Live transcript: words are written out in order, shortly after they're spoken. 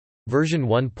Version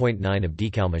 1.9 of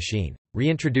DECALmachine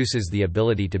reintroduces the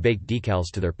ability to bake decals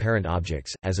to their parent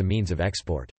objects, as a means of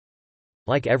export.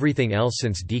 Like everything else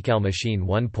since DECALmachine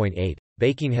 1.8,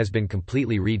 baking has been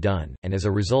completely redone, and as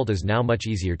a result is now much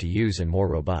easier to use and more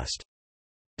robust.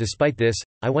 Despite this,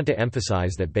 I want to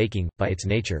emphasize that baking, by its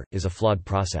nature, is a flawed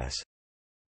process.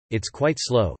 It's quite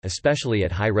slow, especially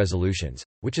at high resolutions,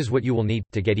 which is what you will need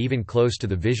to get even close to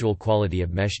the visual quality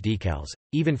of mesh decals,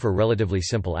 even for relatively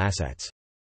simple assets.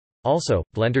 Also,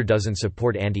 Blender doesn't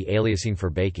support anti-aliasing for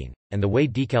baking, and the way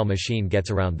DECALmachine gets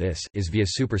around this is via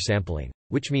supersampling,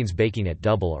 which means baking at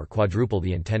double or quadruple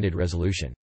the intended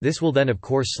resolution. This will then of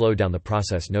course slow down the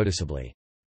process noticeably.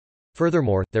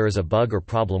 Furthermore, there is a bug or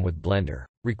problem with Blender,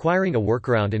 requiring a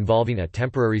workaround involving a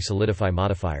temporary solidify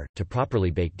modifier, to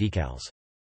properly bake decals.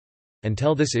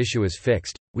 Until this issue is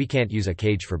fixed, we can't use a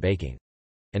cage for baking.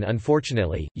 And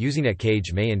unfortunately, using a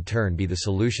cage may in turn be the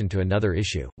solution to another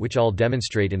issue, which I'll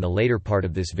demonstrate in the later part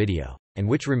of this video, and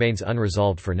which remains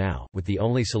unresolved for now, with the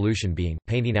only solution being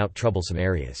painting out troublesome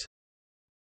areas.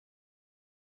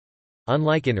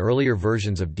 Unlike in earlier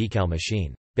versions of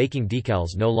DECALmachine, baking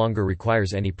decals no longer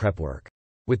requires any prep work.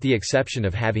 With the exception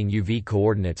of having UV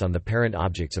coordinates on the parent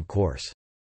objects, of course.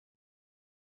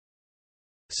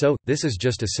 So, this is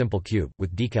just a simple cube,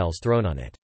 with decals thrown on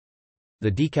it.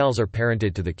 The decals are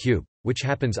parented to the cube, which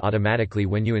happens automatically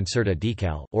when you insert a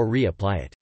decal, or reapply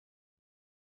it.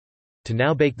 To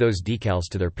now bake those decals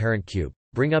to their parent cube,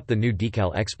 bring up the new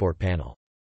decal export panel.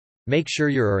 Make sure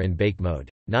you are in bake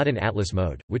mode, not in Atlas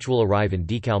mode, which will arrive in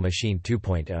DECALmachine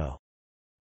 2.0.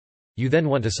 You then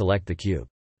want to select the cube.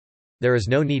 There is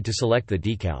no need to select the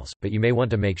decals, but you may want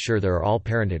to make sure they are all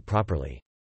parented properly.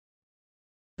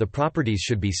 The properties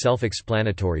should be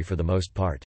self-explanatory for the most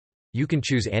part. You can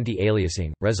choose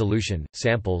anti-aliasing, resolution,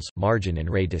 samples, margin and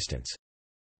ray distance.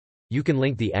 You can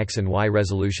link the X and Y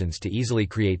resolutions to easily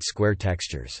create square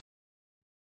textures.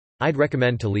 I'd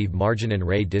recommend to leave margin and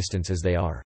ray distance as they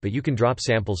are, but you can drop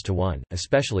samples to 1,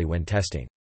 especially when testing.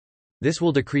 This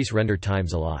will decrease render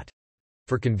times a lot.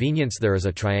 For convenience there is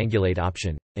a triangulate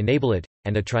option, enable it,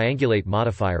 and a triangulate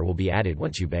modifier will be added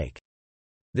once you bake.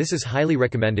 This is highly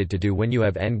recommended to do when you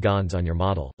have n-gons on your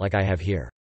model, like I have here.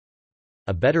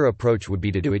 A better approach would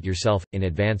be to do it yourself, in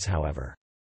advance however.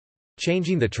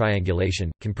 Changing the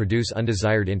triangulation can produce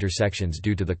undesired intersections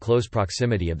due to the close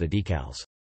proximity of the decals.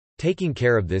 Taking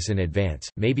care of this in advance,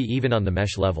 maybe even on the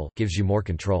mesh level, gives you more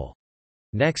control.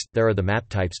 Next, there are the map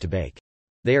types to bake.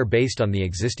 They are based on the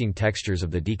existing textures of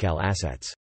the decal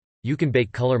assets. You can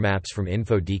bake color maps from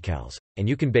info decals, and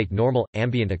you can bake normal,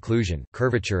 ambient occlusion,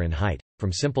 curvature and height,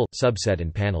 from simple, subset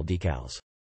and panel decals.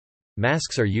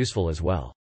 Masks are useful as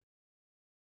well.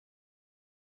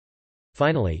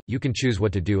 Finally, you can choose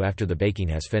what to do after the baking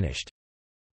has finished.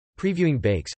 Previewing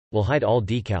bakes will hide all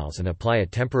decals and apply a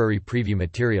temporary preview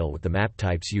material with the map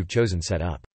types you've chosen set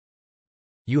up.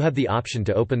 You have the option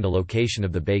to open the location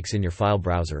of the bakes in your file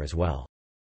browser as well.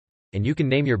 And you can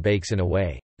name your bakes in a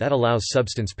way that allows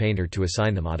Substance Painter to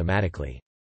assign them automatically.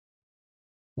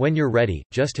 When you're ready,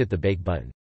 just hit the Bake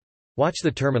button. Watch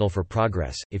the terminal for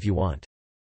progress, if you want.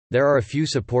 There are a few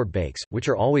support bakes, which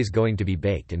are always going to be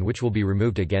baked and which will be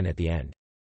removed again at the end.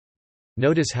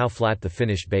 Notice how flat the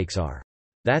finished bakes are.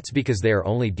 That's because they are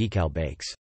only decal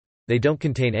bakes. They don't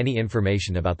contain any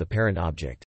information about the parent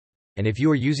object. And if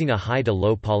you are using a high to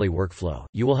low poly workflow,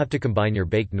 you will have to combine your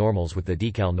baked normals with the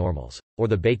decal normals, or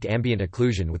the baked ambient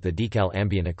occlusion with the decal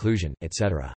ambient occlusion,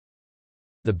 etc.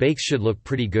 The bakes should look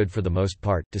pretty good for the most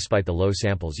part, despite the low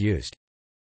samples used.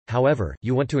 However,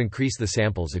 you want to increase the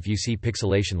samples if you see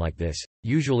pixelation like this,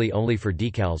 usually only for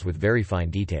decals with very fine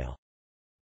detail.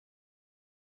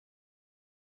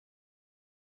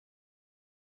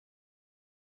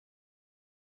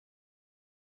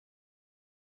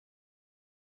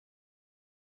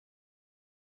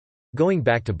 Going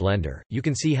back to Blender, you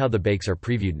can see how the bakes are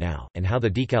previewed now, and how the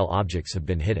decal objects have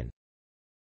been hidden.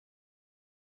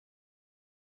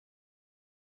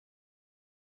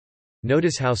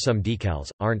 Notice how some decals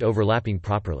aren't overlapping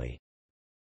properly.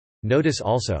 Notice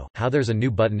also how there's a new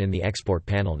button in the export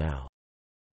panel now.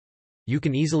 You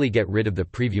can easily get rid of the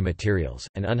preview materials,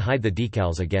 and unhide the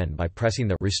decals again by pressing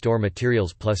the Restore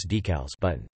Materials plus Decals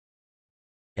button.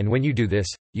 And when you do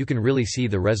this, you can really see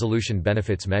the resolution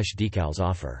benefits mesh decals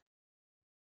offer.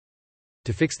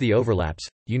 To fix the overlaps,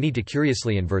 you need to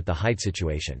curiously invert the height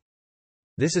situation.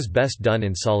 This is best done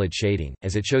in solid shading,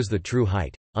 as it shows the true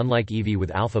height, unlike Eevee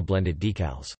with alpha-blended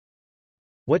decals.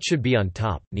 What should be on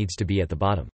top, needs to be at the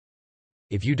bottom.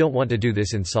 If you don't want to do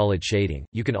this in solid shading,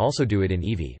 you can also do it in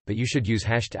Eevee, but you should use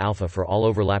 #alpha for all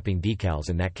overlapping decals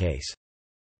in that case.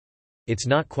 It's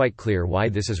not quite clear why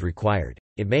this is required.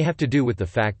 It may have to do with the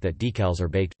fact that decals are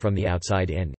baked from the outside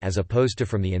in, as opposed to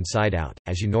from the inside out,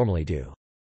 as you normally do.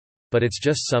 But it's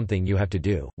just something you have to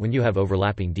do when you have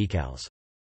overlapping decals.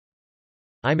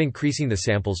 I'm increasing the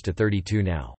samples to 32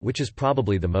 now, which is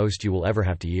probably the most you will ever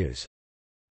have to use.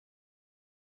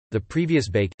 The previous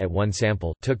bake, at 1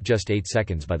 sample, took just 8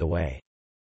 seconds by the way.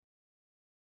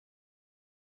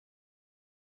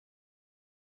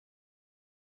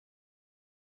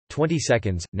 "20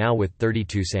 seconds, now with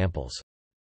 32 samples.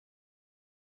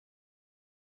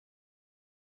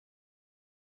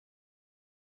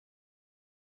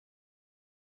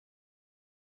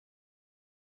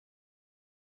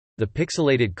 The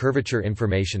pixelated curvature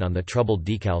information on the troubled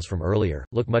decals from earlier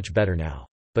look much better now.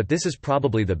 But this is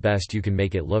probably the best you can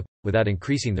make it look, without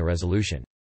increasing the resolution.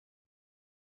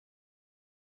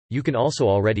 You can also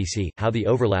already see how the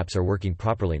overlaps are working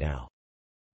properly now.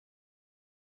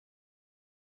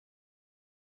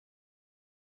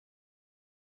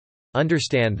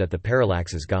 Understand that the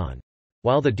parallax is gone.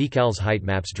 While the decal's height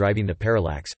maps driving the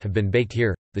parallax have been baked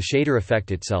here, the shader effect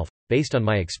itself, based on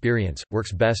my experience,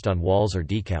 works best on walls or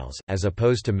decals, as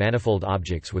opposed to manifold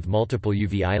objects with multiple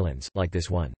UV islands, like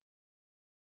this one.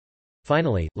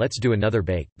 Finally, let's do another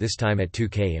bake, this time at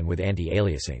 2K and with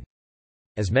anti-aliasing.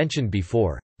 As mentioned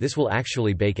before, this will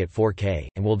actually bake at 4K,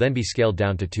 and will then be scaled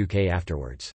down to 2K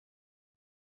afterwards.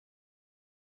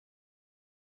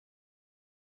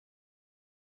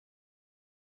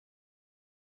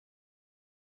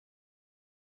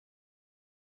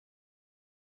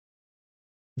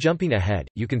 Jumping ahead,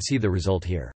 you can see the result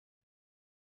here.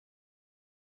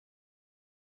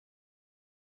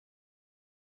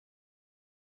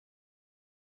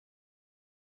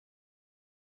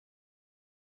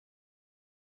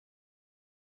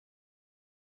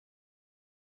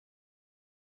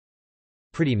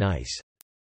 Pretty nice.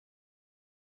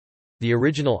 The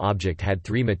original object had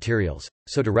 3 materials,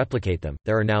 so to replicate them,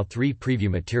 there are now 3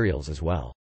 preview materials as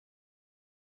well.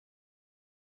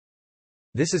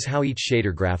 This is how each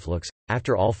shader graph looks,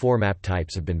 after all 4 map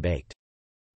types have been baked.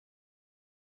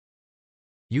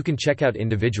 You can check out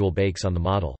individual bakes on the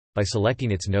model, by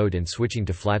selecting its node and switching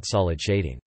to flat solid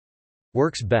shading.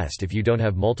 Works best if you don't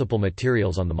have multiple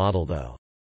materials on the model though.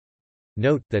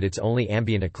 Note that it's only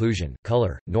ambient occlusion,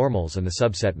 color, normals and the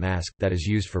subset mask that is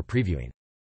used for previewing.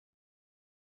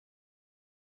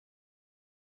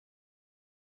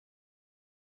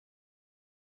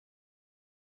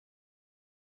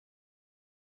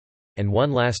 And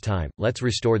one last time, let's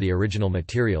restore the original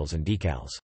materials and decals.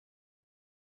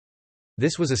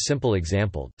 This was a simple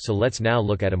example, so let's now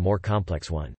look at a more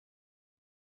complex one.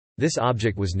 This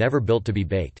object was never built to be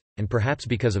baked, and perhaps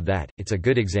because of that, it's a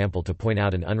good example to point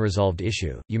out an unresolved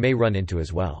issue you may run into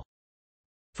as well.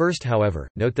 First, however,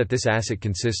 note that this asset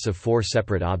consists of 4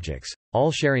 separate objects,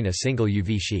 all sharing a single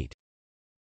UV sheet.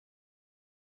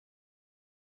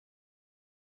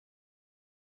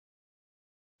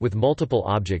 With multiple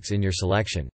objects in your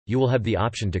selection, you will have the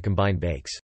option to combine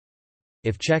bakes.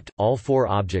 If checked, all 4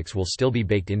 objects will still be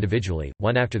baked individually,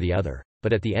 one after the other,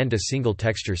 but at the end a single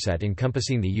texture set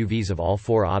encompassing the UVs of all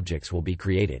 4 objects will be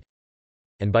created.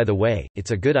 And by the way,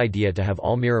 it's a good idea to have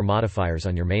all mirror modifiers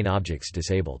on your main objects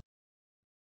disabled.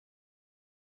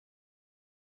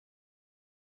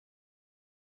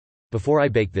 Before I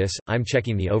bake this, I'm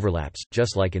checking the overlaps,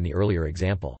 just like in the earlier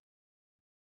example.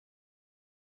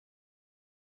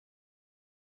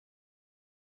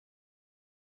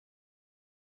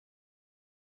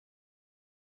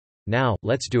 Now,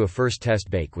 let's do a first test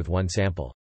bake with 1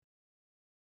 sample.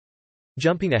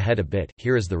 Jumping ahead a bit,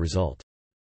 here is the result.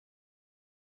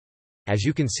 As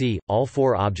you can see, all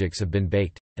 4 objects have been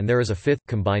baked, and there is a 5th,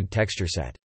 combined texture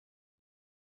set.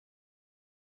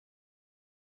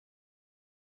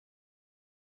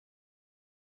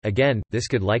 Again, this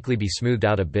could likely be smoothed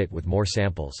out a bit with more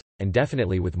samples, and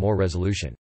definitely with more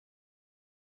resolution.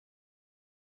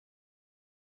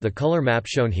 The color map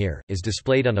shown here is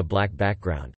displayed on a black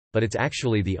background, but it's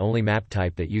actually the only map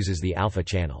type that uses the alpha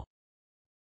channel.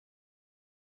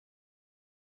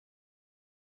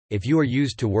 If you are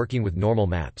used to working with normal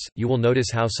maps, you will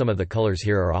notice how some of the colors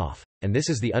here are off, and this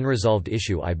is the unresolved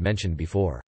issue I've mentioned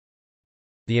before.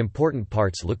 The important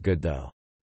parts look good though.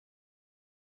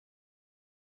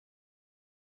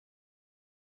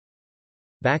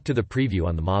 Back to the preview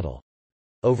on the model.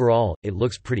 Overall, it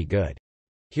looks pretty good.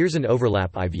 Here's an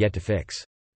overlap I've yet to fix.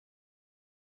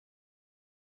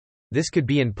 This could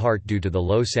be in part due to the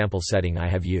low sample setting I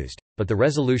have used, but the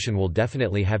resolution will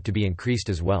definitely have to be increased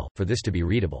as well, for this to be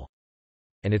readable.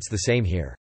 And it's the same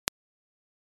here.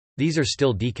 These are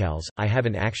still decals, I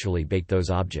haven't actually baked those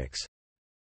objects.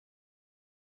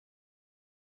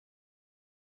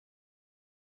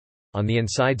 On the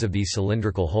insides of these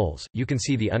cylindrical holes, you can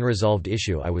see the unresolved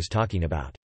issue I was talking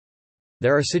about.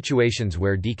 There are situations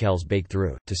where decals bake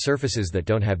through to surfaces that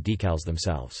don't have decals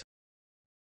themselves.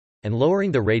 And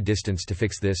lowering the ray distance to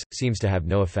fix this seems to have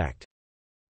no effect.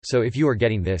 So if you are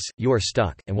getting this, you are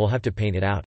stuck, and will have to paint it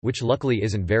out, which luckily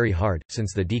isn't very hard,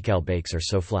 since the decal bakes are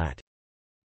so flat.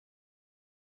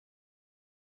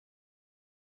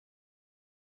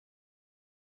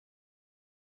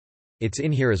 It's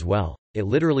in here as well. It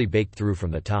literally baked through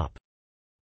from the top.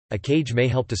 A cage may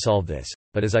help to solve this,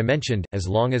 but as I mentioned, as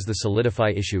long as the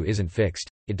solidify issue isn't fixed,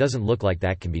 it doesn't look like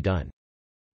that can be done.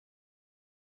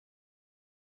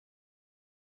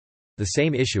 The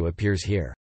same issue appears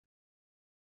here.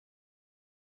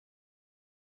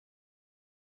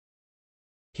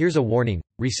 Here's a warning: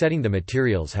 resetting the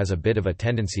materials has a bit of a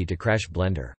tendency to crash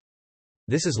Blender.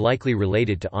 This is likely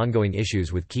related to ongoing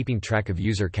issues with keeping track of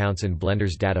user counts in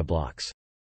Blender's data blocks.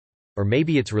 Or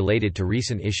maybe it's related to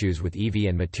recent issues with EV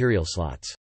and material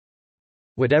slots.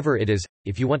 Whatever it is,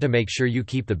 if you want to make sure you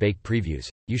keep the bake previews,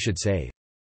 you should save.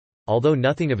 Although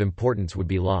nothing of importance would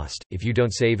be lost if you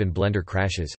don't save and Blender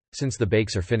crashes, since the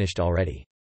bakes are finished already.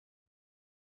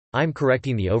 I'm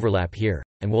correcting the overlap here,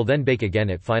 and will then bake again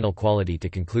at final quality to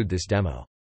conclude this demo.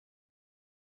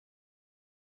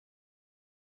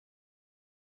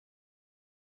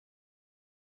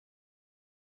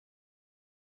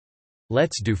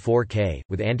 Let's do 4K,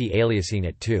 with anti-aliasing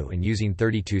at 2 and using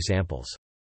 32 samples.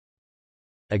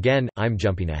 Again, I'm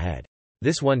jumping ahead.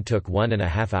 This one took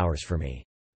 1.5 hours for me.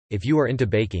 If you are into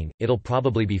baking, it'll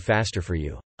probably be faster for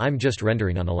you. I'm just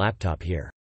rendering on a laptop here.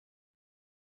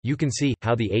 You can see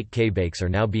how the 8K bakes are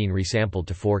now being resampled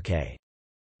to 4K.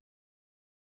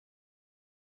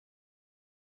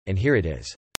 And here it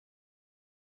is.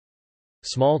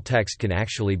 Small text can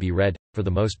actually be read, for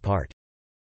the most part.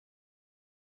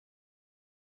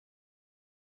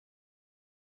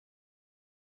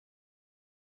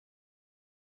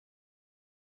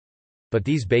 But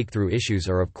these bake-through issues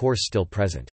are of course still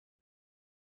present.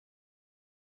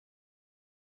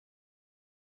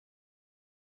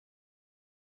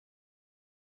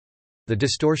 The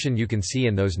distortion you can see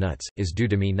in those nuts is due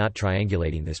to me not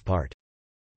triangulating this part.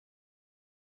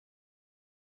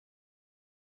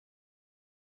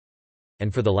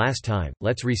 And for the last time,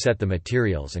 let's reset the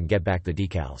materials and get back the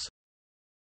decals.